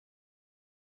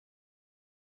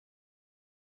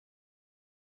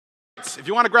If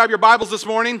you want to grab your Bibles this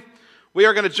morning, we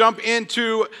are going to jump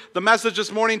into the message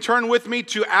this morning. Turn with me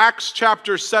to Acts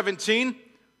chapter 17.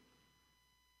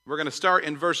 We're going to start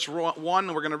in verse 1.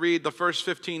 We're going to read the first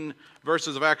 15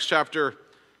 verses of Acts chapter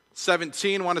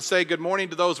 17. I want to say good morning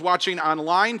to those watching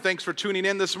online. Thanks for tuning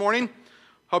in this morning.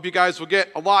 Hope you guys will get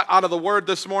a lot out of the Word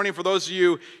this morning. For those of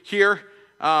you here,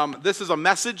 this is a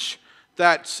message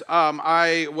that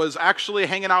I was actually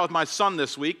hanging out with my son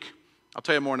this week. I'll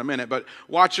tell you more in a minute, but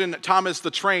watching Thomas the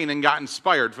Train and got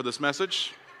inspired for this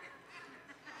message.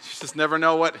 You just never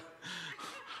know what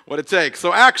it takes.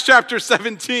 So Acts chapter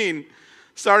 17,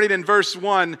 starting in verse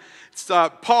 1, it's,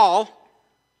 Paul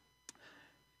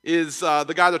is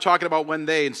the guy they're talking about when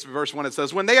they, in verse 1 it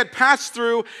says, when they had passed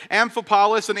through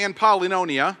Amphipolis and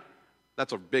Apollonia,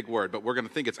 that's a big word, but we're going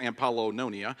to think it's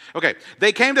Apollonia. Okay,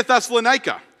 they came to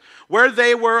Thessalonica, where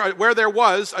there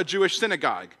was a Jewish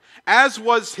synagogue. As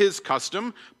was his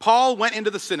custom, Paul went into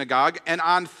the synagogue, and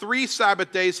on 3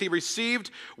 Sabbath days he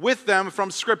received with them from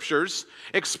Scriptures,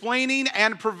 explaining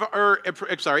and proving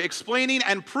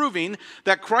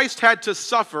that Christ had to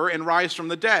suffer and rise from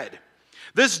the dead.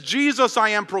 This Jesus I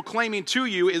am proclaiming to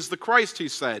you is the Christ, he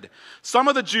said. Some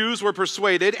of the Jews were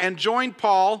persuaded and joined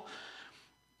Paul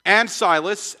and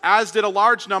Silas, as did a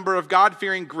large number of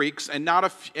God-fearing Greeks and not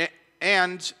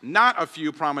a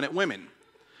few prominent women.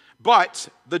 But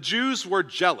the Jews were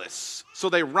jealous, so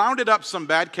they rounded up some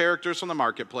bad characters from the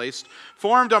marketplace,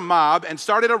 formed a mob, and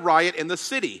started a riot in the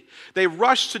city. They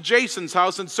rushed to Jason's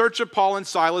house in search of Paul and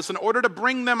Silas in order to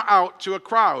bring them out to a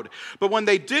crowd. But when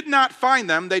they did not find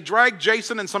them, they dragged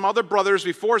Jason and some other brothers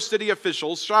before city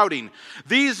officials, shouting,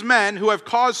 "These men who have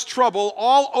caused trouble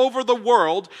all over the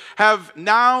world have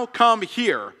now come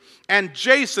here, and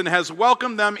Jason has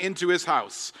welcomed them into his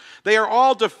house. They are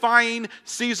all defying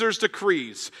Caesar's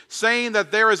decrees, saying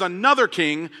that there is another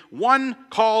king, one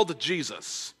called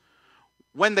Jesus."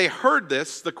 When they heard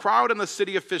this, the crowd and the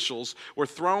city officials were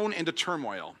thrown into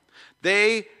turmoil.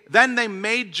 Then they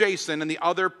made Jason and the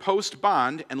other post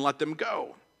bond and let them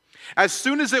go. As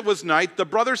soon as it was night, the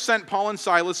brothers sent Paul and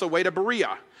Silas away to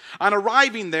Berea. On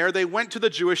arriving there, they went to the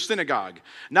Jewish synagogue.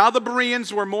 Now the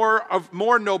Bereans were of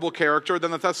more noble character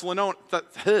than the Thessalonians.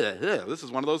 This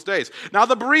is one of those days. Now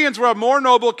the Bereans were of more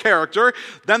noble character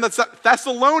than the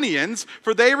Thessalonians,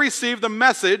 for they received the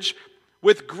message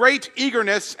with great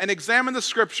eagerness and examined the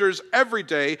Scriptures every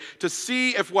day to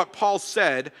see if what Paul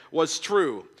said was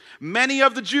true. Many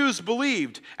of the Jews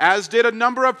believed, as did a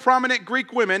number of prominent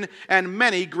Greek women and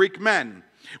many Greek men.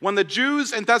 When the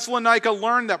Jews in Thessalonica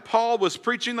learned that Paul was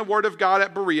preaching the word of God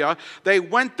at Berea, they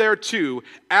went there too,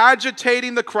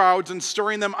 agitating the crowds and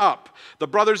stirring them up. The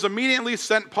brothers immediately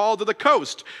sent Paul to the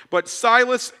coast, but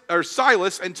Silas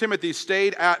and Timothy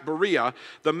stayed at Berea.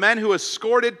 The men who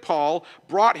escorted Paul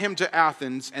brought him to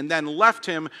Athens and then left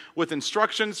him with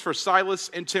instructions for Silas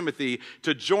and Timothy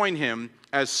to join him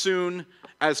as soon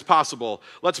as possible.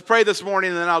 Let's pray this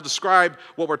morning, and then I'll describe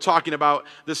what we're talking about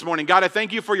this morning. God, I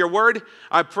thank you for your word.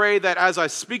 I pray that as I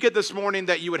speak it this morning,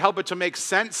 that you would help it to make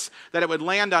sense, that it would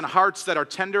land on hearts that are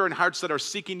tender and hearts that are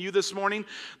seeking you this morning,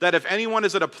 that if anyone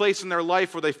is at a place in their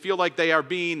life where they feel like they are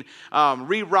being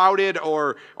rerouted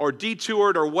or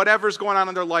detoured or whatever's going on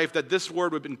in their life, that this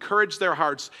word would encourage their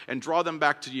hearts and draw them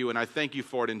back to you, and I thank you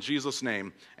for it in Jesus'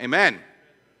 name. Amen.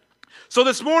 So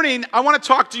this morning, I want to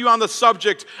talk to you on the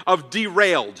subject of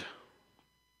derailed.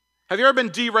 Have you ever been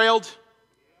derailed?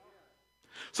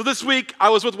 So this week, I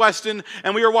was with Weston,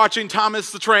 and we were watching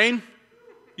Thomas the Train.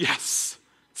 Yes,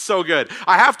 so good.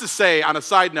 I have to say, on a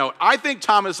side note, I think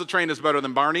Thomas the Train is better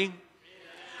than Barney.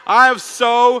 I am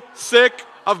so sick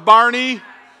of Barney.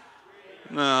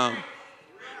 No.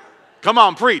 Come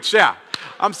on, preach, yeah.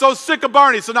 I'm so sick of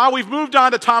Barney. So now we've moved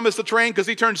on to Thomas the Train because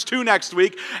he turns 2 next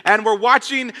week. And we're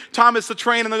watching Thomas the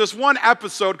Train. And there's one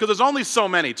episode, because there's only so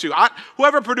many, too.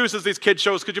 Whoever produces these kid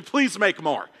shows, could you please make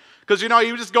more? Because, you know,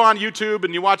 you just go on YouTube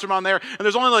and you watch them on there. And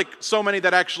there's only like so many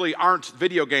that actually aren't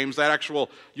video games,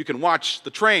 you can watch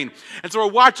the train. And so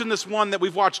we're watching this one that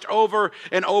we've watched over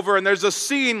and over. And there's a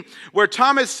scene where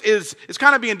Thomas is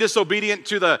kind of being disobedient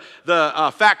to the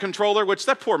fat controller, which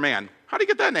that poor man, how do you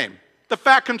get that name? The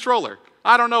fat controller.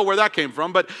 I don't know where that came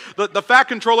from, but the fat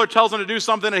controller tells him to do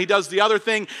something and he does the other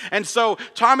thing. And so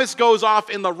Thomas goes off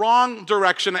in the wrong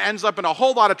direction and ends up in a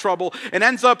whole lot of trouble and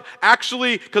ends up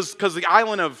actually, because the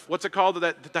island of, what's it called?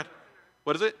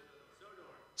 What is it?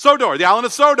 Sodor. The island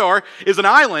of Sodor is an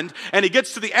island, and he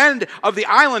gets to the end of the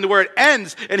island where it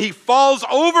ends and he falls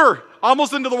over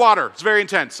almost into the water. It's very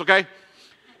intense, okay?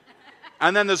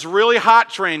 And then this really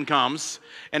hot train comes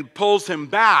and pulls him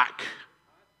back.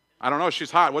 I don't know,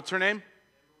 she's hot. What's her name?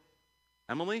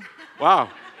 Emily? Wow.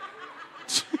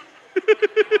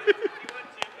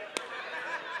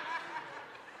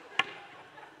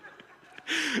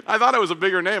 I thought it was a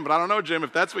bigger name, but I don't know, Jim,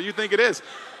 if that's what you think it is.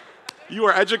 You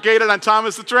are educated on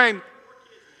Thomas the Train.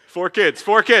 4 kids.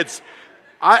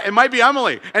 It might be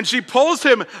Emily. And she pulls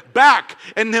him back,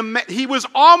 and he was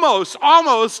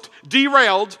almost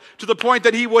derailed to the point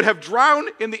that he would have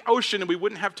drowned in the ocean and we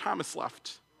wouldn't have Thomas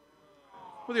left.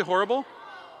 Was he horrible?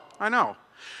 I know.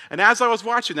 And as I was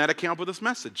watching that, I came up with this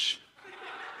message.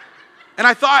 And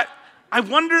I thought, I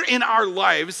wonder in our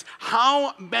lives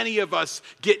how many of us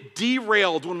get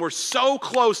derailed when we're so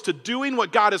close to doing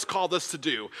what God has called us to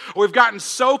do. Or we've gotten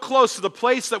so close to the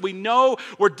place that we know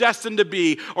we're destined to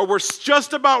be. Or we're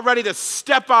just about ready to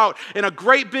step out in a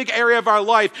great big area of our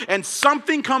life. And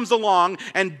something comes along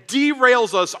and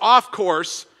derails us off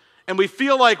course. And we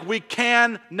feel like we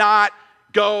cannot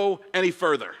go any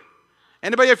further.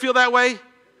 Anybody feel that way?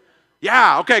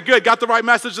 Yeah, okay, good. Got the right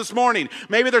message this morning.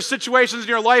 Maybe there's situations in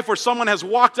your life where someone has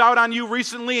walked out on you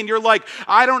recently and you're like,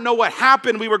 I don't know what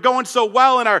happened. We were going so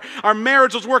well and our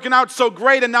marriage was working out so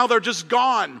great and now they're just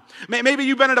gone. Maybe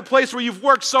you've been at a place where you've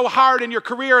worked so hard in your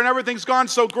career and everything's gone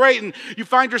so great and you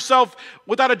find yourself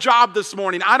without a job this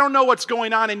morning. I don't know what's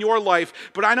going on in your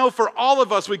life, but I know for all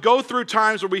of us, we go through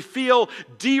times where we feel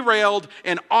derailed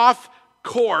and off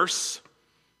course.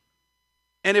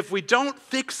 And if we don't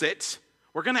fix it,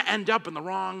 we're going to end up in the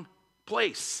wrong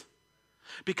place.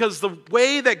 Because the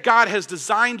way that God has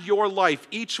designed your life,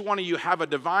 each one of you have a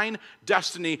divine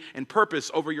destiny and purpose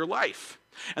over your life.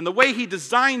 And the way he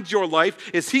designed your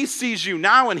life is he sees you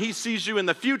now and he sees you in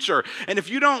the future. And if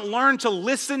you don't learn to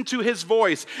listen to his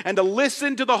voice and to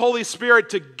listen to the Holy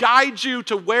Spirit to guide you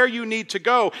to where you need to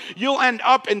go, you'll end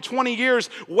up in 20 years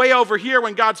way over here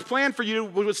when God's plan for you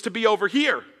was to be over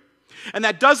here. And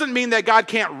that doesn't mean that God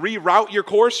can't reroute your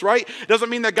course, right? It doesn't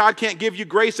mean that God can't give you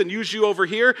grace and use you over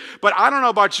here. But I don't know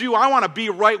about you, I want to be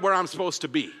right where I'm supposed to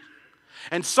be.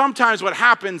 And sometimes what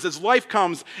happens is life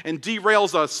comes and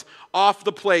derails us off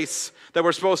the place that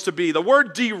we're supposed to be. The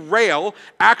word derail,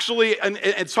 actually, and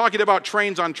it's talking about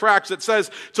trains on tracks. It says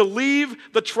to leave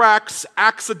the tracks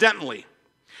accidentally.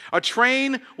 A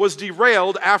train was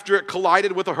derailed after it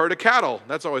collided with a herd of cattle.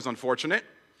 That's always unfortunate.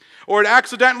 Or it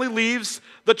accidentally leaves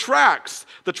the tracks.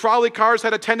 The trolley cars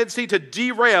had a tendency to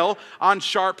derail on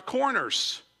sharp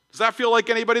corners. Does that feel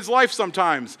like anybody's life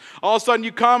sometimes? All of a sudden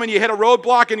you come and you hit a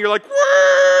roadblock and you're like,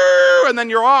 woo, and then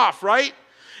you're off, right?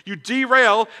 You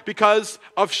derail because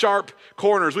of sharp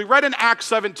corners. We read in Acts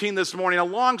 17 this morning a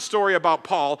long story about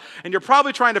Paul, and you're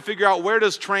probably trying to figure out where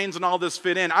does trains and all this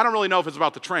fit in. I don't really know if it's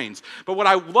about the trains. But what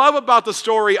I love about the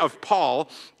story of Paul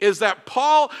is that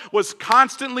Paul was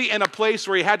constantly in a place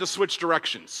where he had to switch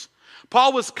directions.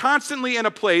 Paul was constantly in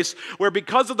a place where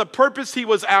because of the purpose he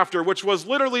was after, which was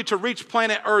literally to reach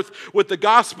planet Earth with the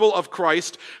gospel of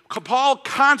Christ, Paul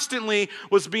constantly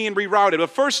was being rerouted. The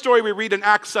first story we read in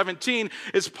Acts 17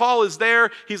 is Paul is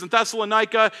there, he's in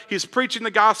Thessalonica, he's preaching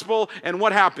the gospel, and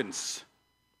what happens?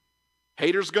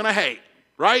 Haters gonna hate,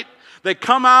 right? They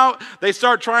come out, they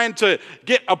start trying to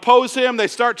oppose him, they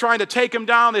start trying to take him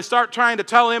down, they start trying to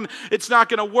tell him it's not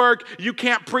going to work, you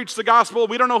can't preach the gospel,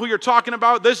 we don't know who you're talking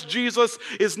about, this Jesus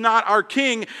is not our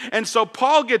king. And so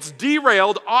Paul gets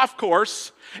derailed off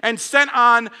course and sent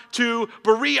on to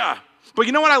Berea. But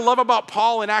you know what I love about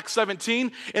Paul in Acts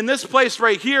 17? In this place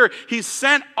right here, he's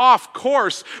sent off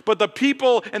course, but the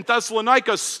people in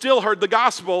Thessalonica still heard the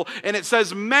gospel, and it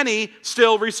says many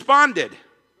still responded.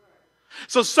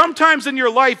 So sometimes in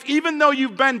your life, even though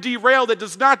you've been derailed, it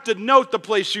does not denote the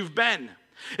place you've been.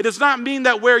 It does not mean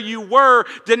that where you were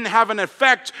didn't have an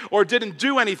effect or didn't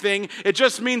do anything. It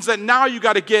just means that now you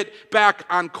got to get back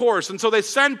on course. And so they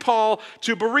send Paul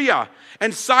to Berea,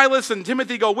 and Silas and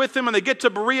Timothy go with him, and they get to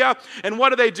Berea, and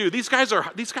what do? These guys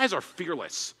are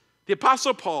fearless. The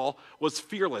Apostle Paul was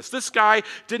fearless. This guy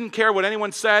didn't care what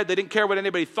anyone said. They didn't care what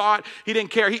anybody thought. He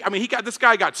didn't care. This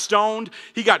guy got stoned.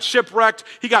 He got shipwrecked.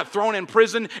 He got thrown in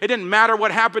prison. It didn't matter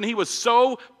what happened. He was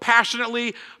so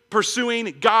passionately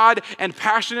pursuing God and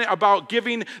passionate about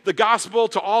giving the gospel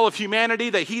to all of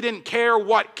humanity that he didn't care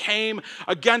what came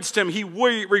against him. He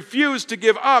refused to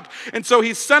give up. And so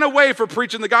he's sent away for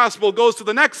preaching the gospel, goes to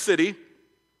the next city,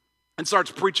 and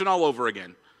starts preaching all over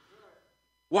again.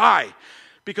 Why?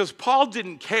 Because Paul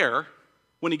didn't care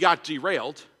when he got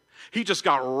derailed. He just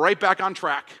got right back on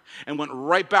track and went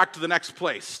right back to the next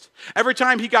place. Every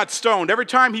time he got stoned, every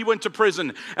time he went to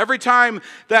prison, every time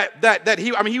that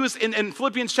he was in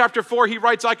Philippians chapter 4, he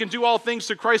writes, I can do all things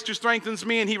through Christ who strengthens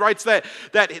me. And he writes that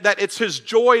it's his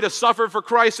joy to suffer for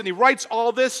Christ. And he writes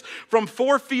all this from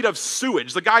 4 feet of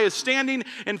sewage. The guy is standing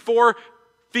in 4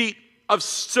 feet of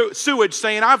sewage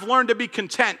saying, I've learned to be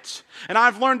content and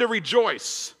I've learned to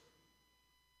rejoice.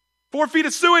 4 feet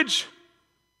of sewage.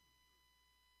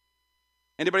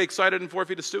 Anybody excited in 4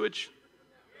 feet of sewage?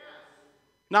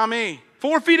 Not me.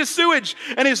 4 feet of sewage.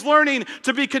 And he's learning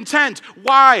to be content.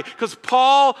 Why? Because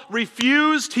Paul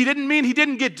refused. He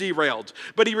didn't get derailed,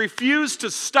 but he refused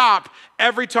to stop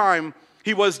every time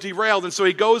he was derailed. And so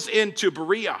he goes into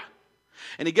Berea.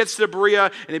 And he gets to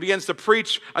Berea and he begins to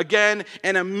preach again.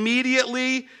 And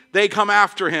immediately they come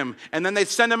after him. And then they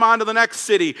send him on to the next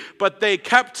city. But they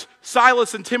kept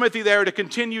Silas and Timothy there to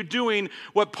continue doing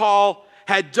what Paul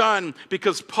had done,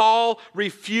 because Paul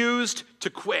refused to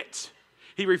quit.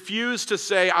 He refused to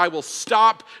say, I will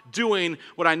stop doing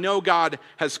what I know God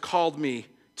has called me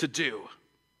to do.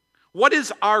 What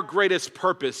is our greatest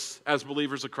purpose as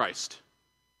believers of Christ?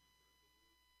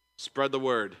 Spread the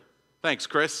word. Thanks,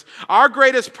 Chris. Our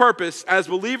greatest purpose as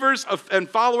believers and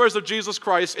followers of Jesus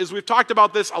Christ is, we've talked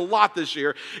about this a lot this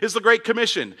year, is the Great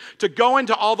Commission, to go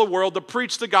into all the world, to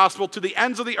preach the gospel to the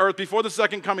ends of the earth before the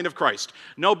second coming of Christ.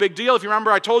 No big deal. If you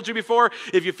remember, I told you before,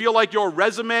 if you feel like your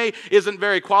resume isn't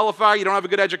very qualified, you don't have a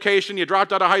good education, you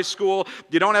dropped out of high school,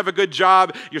 you don't have a good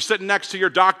job, you're sitting next to your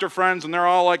doctor friends and they're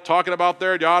all like talking about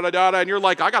their yada yada, and you're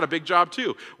like, I got a big job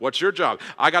too. What's your job?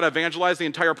 I got to evangelize the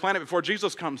entire planet before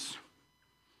Jesus comes.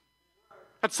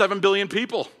 That's 7 billion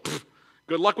people.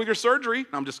 Good luck with your surgery.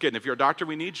 No, I'm just kidding. If you're a doctor,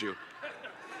 we need you.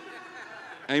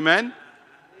 Amen?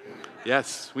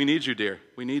 Yes, we need you, dear.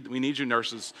 We need you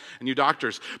nurses and you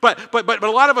doctors. But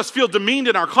a lot of us feel demeaned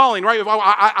in our calling, right?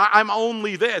 I'm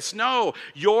only this. No,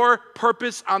 your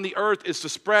purpose on the earth is to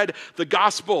spread the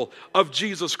gospel of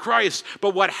Jesus Christ.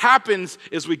 But what happens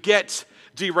is we get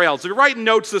derailed. So if you're writing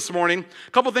notes this morning,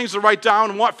 a couple things to write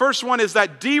down. First one is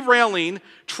that derailing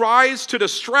tries to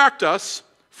distract us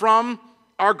from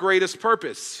our greatest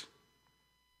purpose.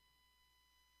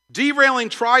 Derailing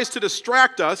tries to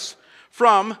distract us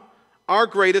from our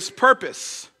greatest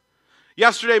purpose.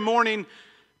 Yesterday morning,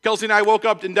 Kelsey and I woke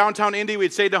up in downtown Indy.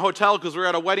 We'd stayed in a hotel because we were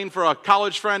at a wedding for a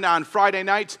college friend on Friday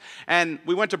night. And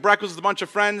we went to breakfast with a bunch of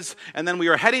friends. And then we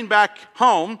were heading back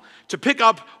home to pick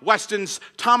up Weston's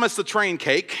Thomas the Train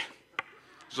cake.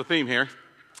 There's a theme here,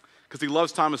 because he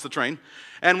loves Thomas the Train.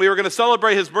 And we were going to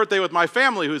celebrate his birthday with my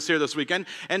family, who's here this weekend.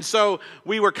 And so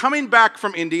we were coming back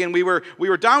from Indy, and we were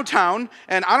downtown,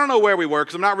 and I don't know where we were,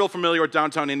 because I'm not real familiar with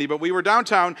downtown Indy, but we were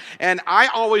downtown, and I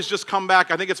always just come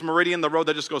back. I think it's Meridian, the road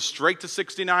that just goes straight to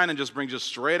 69 and just brings you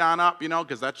straight on up,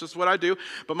 because that's just what I do.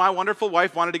 But my wonderful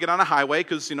wife wanted to get on a highway,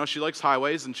 because, she likes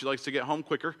highways, and she likes to get home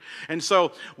quicker. And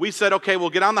so we said, okay, we'll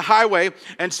get on the highway.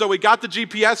 And so we got the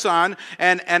GPS on,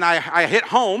 and I hit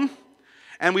home,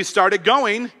 and we started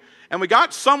going. And we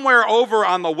got somewhere over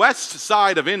on the west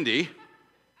side of Indy.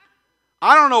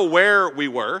 I don't know where we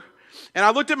were. And I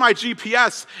looked at my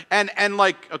GPS and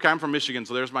okay, I'm from Michigan,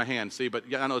 so there's my hand. See, but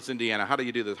I know it's Indiana. How do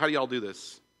you do this? How do y'all do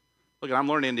this? Look, I'm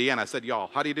learning Indiana. I said y'all.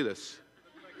 How do you do this?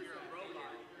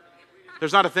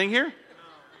 There's not a thing here?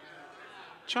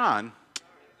 John,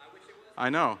 I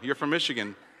know. You're from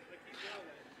Michigan.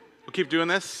 We'll keep doing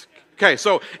this. Okay,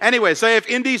 so anyway, say if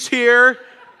Indy's here,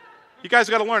 you guys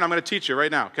got to learn. I'm going to teach you right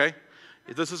now, okay?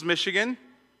 This is Michigan.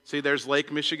 See, there's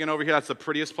Lake Michigan over here. That's the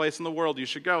prettiest place in the world. You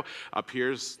should go. Up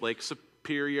here's Lake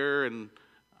Superior, and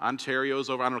Ontario's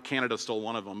over. I don't know, Canada stole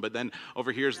one of them. But then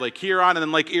over here's Lake Huron, and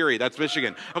then Lake Erie. That's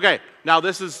Michigan. Okay, now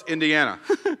this is Indiana.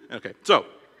 Okay, so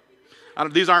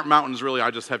these aren't mountains, really. I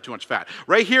just have too much fat.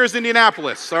 Right here is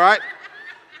Indianapolis, all right?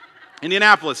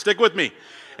 Indianapolis, stick with me.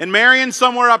 And Marion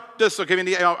somewhere up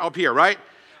up here, right?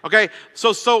 Okay,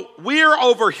 so we're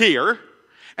over here,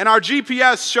 and our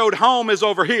GPS showed home is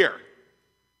over here.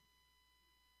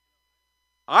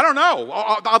 I don't know.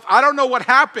 I don't know what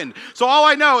happened. So all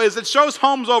I know is it shows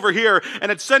home's over here,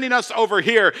 and it's sending us over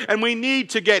here, and we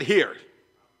need to get here.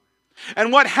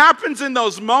 And what happens in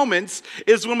those moments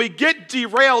is when we get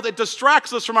derailed, it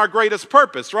distracts us from our greatest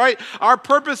purpose, right? Our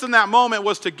purpose in that moment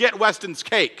was to get Weston's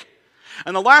cake.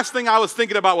 And the last thing I was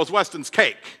thinking about was Weston's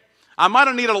cake. I might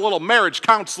have needed a little marriage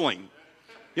counseling.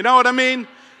 You know what I mean?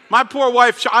 My poor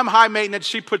wife, I'm high maintenance.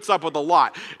 She puts up with a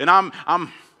lot. And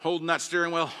I'm holding that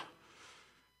steering wheel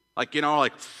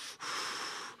because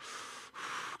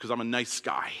I'm a nice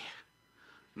guy.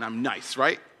 And I'm nice,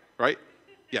 right? Right?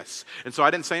 Yes. And so I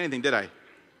didn't say anything, did I?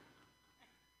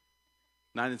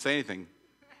 No, I didn't say anything.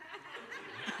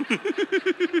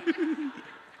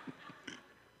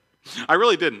 I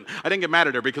really didn't. I didn't get mad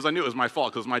at her because I knew it was my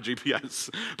fault because of my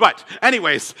GPS. But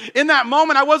anyways, in that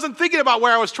moment, I wasn't thinking about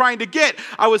where I was trying to get.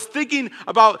 I was thinking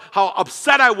about how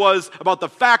upset I was about the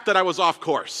fact that I was off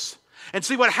course. And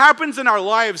see, what happens in our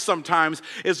lives sometimes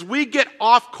is we get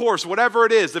off course, whatever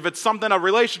it is. If it's something, a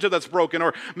relationship that's broken,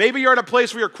 or maybe you're at a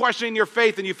place where you're questioning your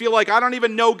faith and you feel like, I don't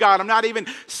even know God. I'm not even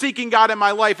seeking God in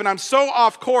my life. And I'm so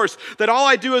off course that all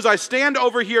I do is I stand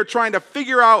over here trying to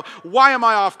figure out, why am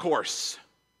I off course?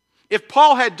 If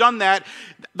Paul had done that,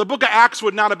 the book of Acts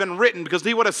would not have been written, because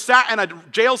he would have sat in a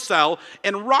jail cell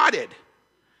and rotted.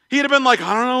 He'd have been like,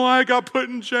 I don't know why I got put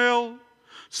in jail.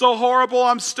 So horrible,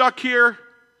 I'm stuck here.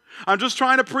 I'm just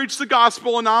trying to preach the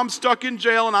gospel, and now I'm stuck in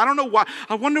jail, and I don't know why.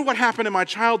 I wonder what happened in my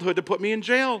childhood to put me in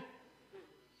jail.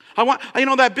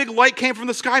 That big light came from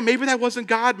the sky. Maybe that wasn't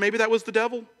God. Maybe that was the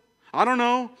devil. I don't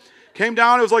know. Came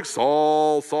down, it was like,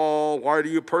 Saul, Saul, why do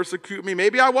you persecute me?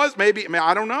 Maybe I was,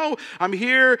 I don't know. I'm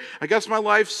here. I guess my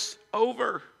life's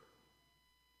over.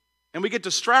 And we get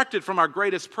distracted from our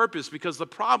greatest purpose, because the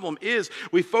problem is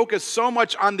we focus so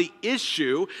much on the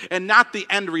issue and not the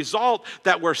end result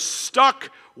that we're stuck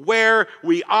where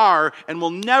we are and will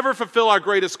never fulfill our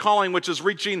greatest calling, which is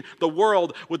reaching the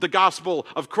world with the gospel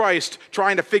of Christ,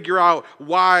 trying to figure out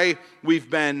why we've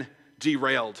been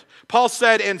derailed. Paul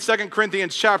said in 2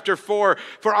 Corinthians chapter 4,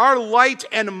 for our light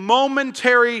and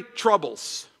momentary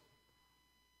troubles,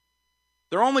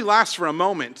 they're only last for a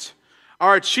moment,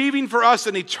 are achieving for us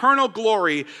an eternal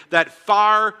glory that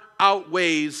far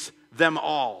outweighs them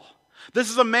all. This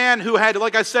is a man who had,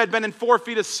 like I said, been in 4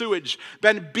 feet of sewage,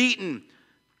 been beaten,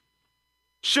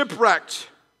 shipwrecked.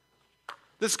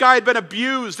 This guy had been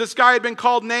abused. This guy had been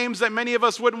called names that many of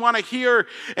us wouldn't want to hear.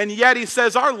 And yet he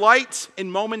says, our light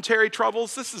in momentary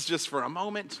troubles, this is just for a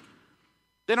moment.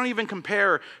 They don't even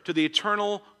compare to the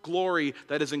eternal glory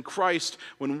that is in Christ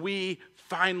when we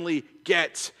finally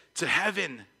get to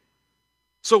heaven.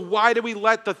 So why do we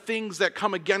let the things that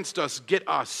come against us get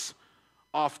us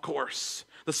off course?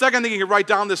 The second thing you can write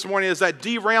down this morning is that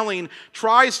derailing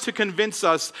tries to convince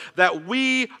us that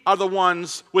we are the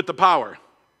ones with the power.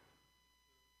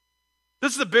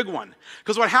 This is a big one,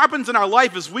 because what happens in our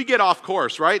life is we get off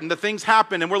course, right? And the things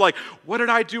happen, and we're like, what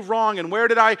did I do wrong? And where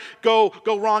did I go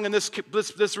wrong in this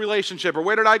relationship? Or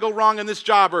where did I go wrong in this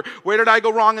job? Or where did I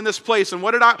go wrong in this place? And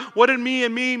what did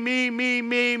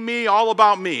me, all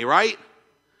about me, right?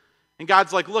 And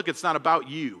God's like, look, it's not about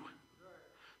you.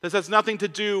 This has nothing to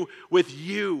do with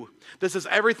you. This has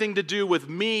everything to do with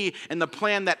me and the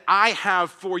plan that I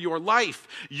have for your life.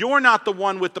 You're not the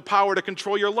one with the power to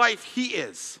control your life. He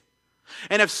is.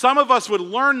 And if some of us would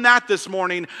learn that this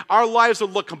morning, our lives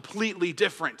would look completely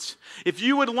different. If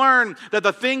you would learn that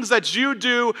the things that you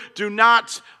do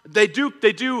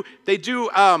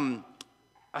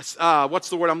what's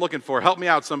the word I'm looking for? Help me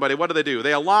out, somebody. What do?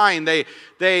 They align,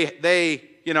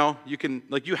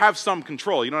 you have some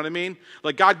control, you know what I mean?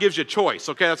 Like God gives you choice,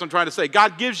 okay? That's what I'm trying to say.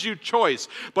 God gives you choice,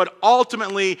 but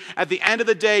ultimately, at the end of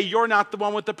the day, you're not the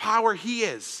one with the power, He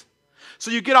is. So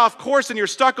you get off course and you're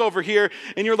stuck over here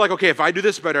and you're like, okay, if I do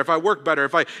this better, if I work better,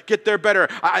 if I get there better,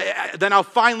 then I'll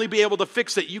finally be able to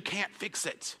fix it. You can't fix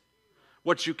it.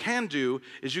 What you can do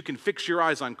is you can fix your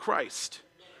eyes on Christ.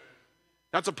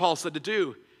 That's what Paul said to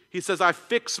do. He says, I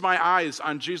fix my eyes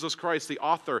on Jesus Christ, the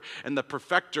author and the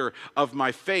perfecter of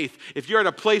my faith. If you're at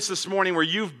a place this morning where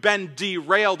you've been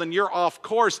derailed and you're off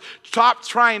course, stop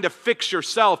trying to fix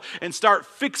yourself and start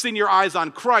fixing your eyes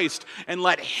on Christ and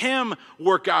let Him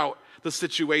work out the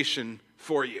situation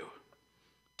for you.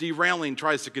 Derailing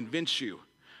tries to convince you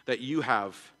that you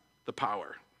have the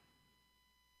power.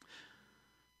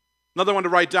 Another one to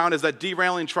write down is that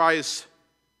derailing tries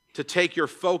to take your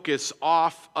focus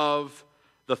off of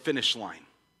the finish line.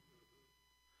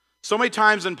 So many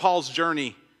times in Paul's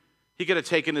journey, he could have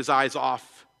taken his eyes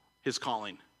off his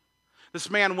calling.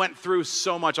 This man went through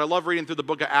so much. I love reading through the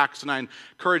book of Acts, and I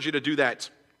encourage you to do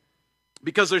that.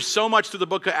 Because there's so much to the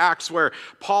book of Acts where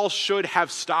Paul should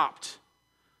have stopped.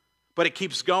 But it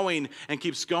keeps going and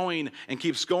keeps going and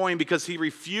keeps going because he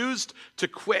refused to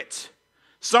quit.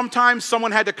 Sometimes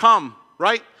someone had to come,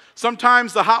 right?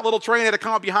 Sometimes the hot little train had to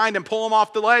come up behind and pull him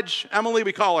off the ledge. Emily,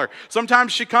 we call her.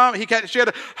 Sometimes she had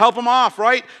to help him off,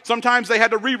 right? Sometimes they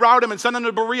had to reroute him and send him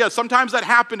to Berea. Sometimes that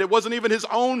happened. It wasn't even his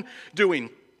own doing.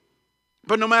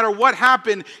 But no matter what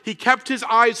happened, he kept his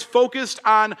eyes focused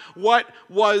on what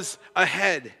was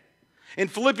ahead. In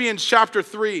Philippians chapter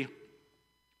 3,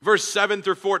 verse 7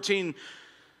 through 14,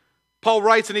 Paul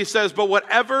writes and he says, but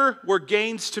whatever were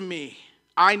gains to me,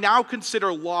 I now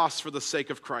consider loss for the sake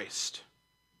of Christ.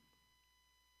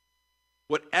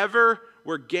 Whatever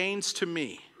were gains to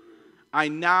me, I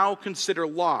now consider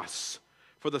loss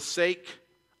for the sake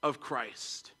of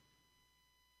Christ.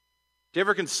 Do you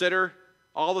ever consider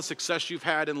all the success you've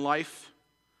had in life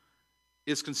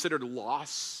is considered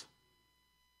loss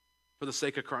for the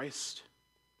sake of Christ?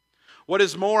 What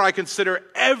is more, I consider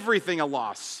everything a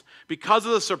loss because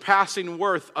of the surpassing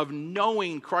worth of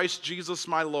knowing Christ Jesus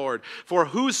my Lord, for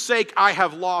whose sake I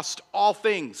have lost all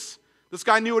things. This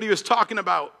guy knew what he was talking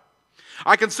about.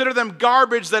 I consider them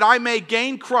garbage that I may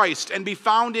gain Christ and be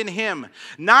found in him,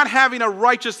 not having a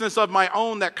righteousness of my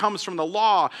own that comes from the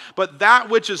law, but that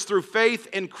which is through faith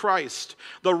in Christ,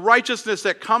 the righteousness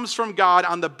that comes from God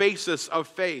on the basis of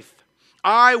faith.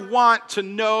 I want to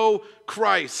know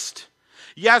Christ.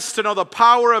 Yes, to know the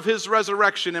power of his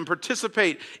resurrection and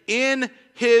participate in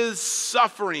his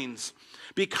sufferings,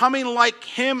 becoming like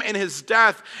him in his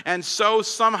death, and so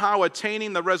somehow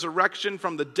attaining the resurrection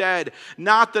from the dead.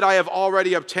 Not that I have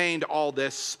already obtained all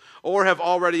this, or have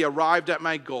already arrived at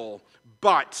my goal,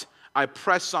 but I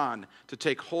press on to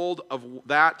take hold of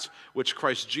that which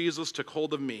Christ Jesus took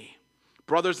hold of me.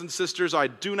 Brothers and sisters, I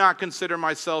do not consider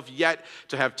myself yet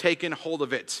to have taken hold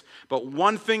of it. But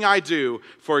one thing I do,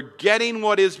 forgetting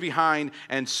what is behind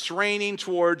and straining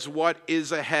towards what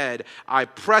is ahead, I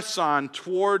press on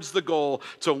towards the goal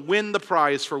to win the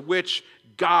prize for which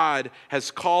God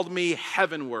has called me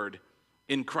heavenward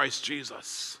in Christ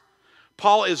Jesus.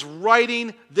 Paul is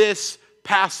writing this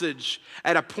passage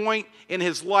at a point in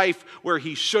his life where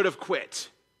he should have quit,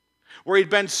 where he'd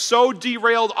been so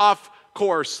derailed off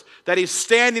course that he's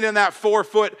standing in that 4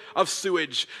 foot of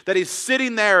sewage, that he's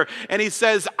sitting there and he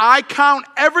says, I count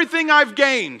everything I've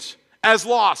gained as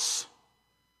loss.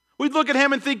 We'd look at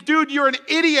him and think, dude, you're an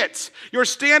idiot. You're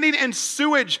standing in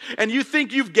sewage and you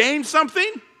think you've gained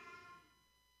something?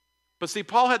 But see,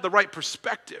 Paul had the right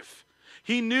perspective.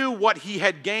 He knew what he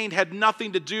had gained had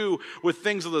nothing to do with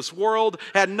things of this world,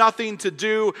 had nothing to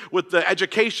do with the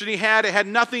education he had, it had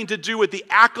nothing to do with the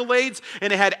accolades,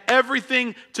 and it had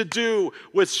everything to do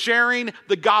with sharing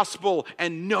the gospel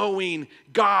and knowing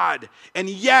God. And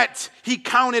yet, he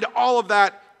counted all of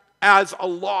that as a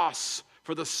loss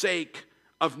for the sake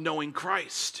of knowing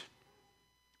Christ.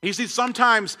 You see,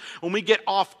 sometimes when we get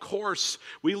off course,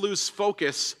 we lose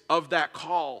focus of that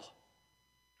call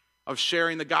of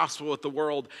sharing the gospel with the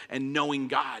world and knowing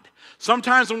God.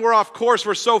 Sometimes when we're off course,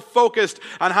 we're so focused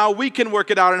on how we can work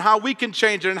it out and how we can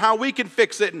change it and how we can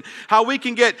fix it and how we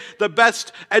can get the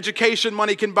best education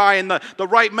money can buy and the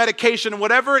right medication and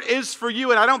whatever it is for you.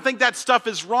 And I don't think that stuff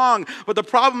is wrong. But the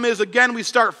problem is, again, we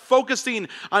start focusing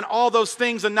on all those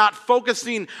things and not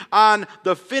focusing on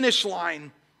the finish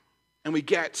line, and we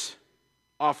get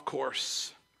off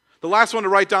course. The last one to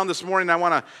write down this morning, I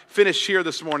want to finish here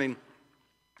this morning,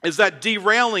 is that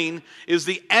derailing is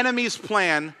the enemy's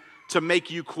plan to make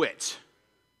you quit.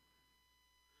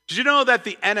 Did you know that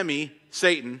the enemy,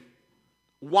 Satan,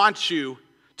 wants you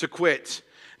to quit?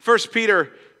 1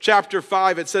 Peter chapter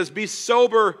 5, it says, be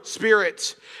sober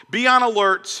spirit, be on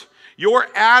alert. Your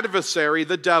adversary,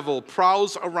 the devil,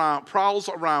 prowls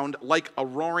around like a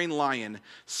roaring lion,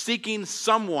 seeking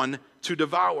someone to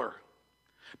devour.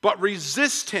 But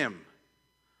resist him.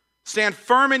 Stand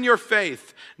firm in your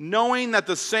faith, knowing that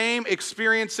the same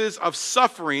experiences of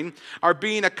suffering are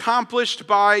being accomplished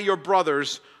by your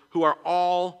brothers who are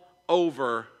all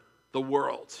over the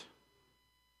world.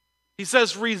 He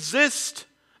says, resist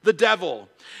the devil.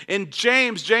 In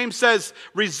James says,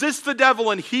 resist the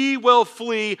devil and he will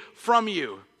flee from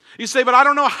you. You say, but I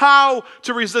don't know how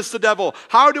to resist the devil.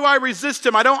 How do I resist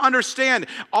him? I don't understand.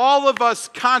 All of us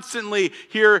constantly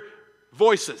hear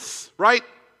voices, right?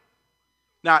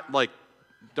 Not like,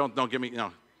 don't give me,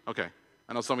 no, okay.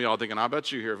 I know some of y'all thinking, I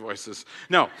bet you hear voices.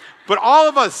 No, but all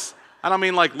of us, I don't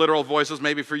mean like literal voices,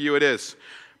 maybe for you it is.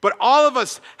 But all of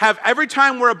us have, every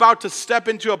time we're about to step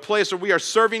into a place where we are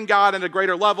serving God at a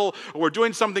greater level, or we're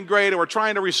doing something great, or we're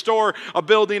trying to restore a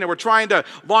building, or we're trying to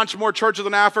launch more churches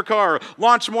in Africa, or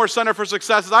launch more Center for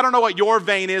Successes. I don't know what your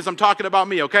vein is. I'm talking about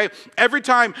me, okay? Every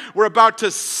time we're about to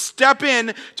step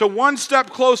in to one step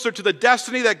closer to the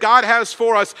destiny that God has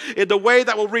for us in the way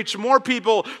that will reach more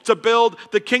people to build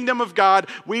the kingdom of God,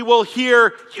 we will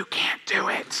hear, you can't do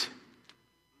it.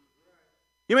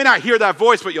 You may not hear that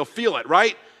voice, but you'll feel it,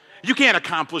 right? You can't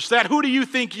accomplish that. Who do you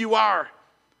think you are?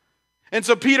 And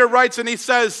so Peter writes and he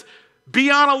says,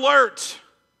 be on alert,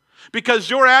 because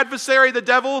your adversary, the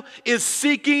devil, is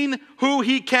seeking who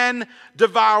he can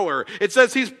devour. It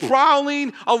says he's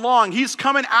prowling along. He's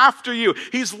coming after you.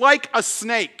 He's like a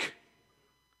snake.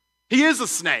 He is a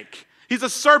snake. He's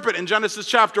a serpent in Genesis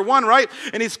chapter 1, right?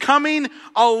 And he's coming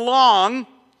along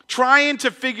trying to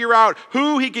figure out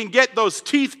who he can get those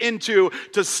teeth into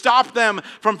to stop them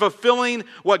from fulfilling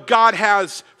what God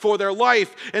has for their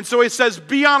life. And so he says,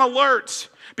 be on alert,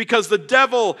 because the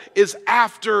devil is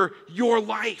after your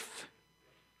life.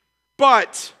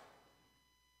 But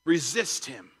resist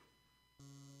him.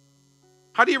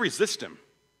 How do you resist him?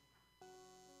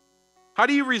 How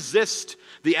do you resist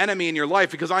the enemy in your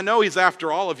life? Because I know he's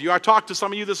after all of you. I talked to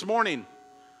some of you this morning.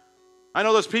 I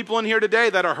know there's people in here today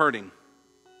that are hurting.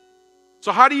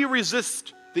 So how do you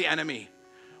resist the enemy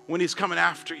when he's coming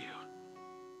after you?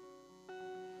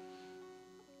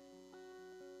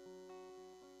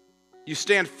 You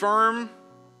stand firm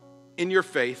in your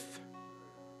faith,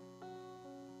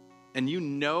 and you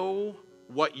know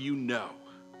what you know.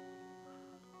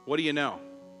 What do you know?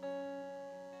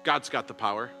 God's got the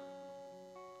power.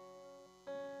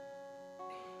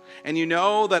 And you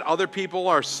know that other people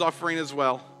are suffering as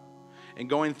well and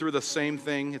going through the same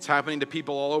thing. It's happening to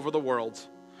people all over the world.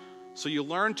 So you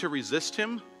learn to resist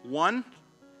him, one,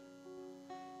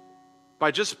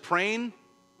 by just praying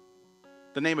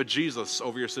the name of Jesus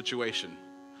over your situation.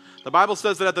 The Bible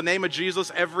says that at the name of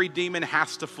Jesus, every demon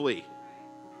has to flee.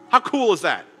 How cool is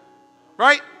that?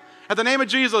 Right? At the name of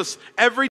Jesus, every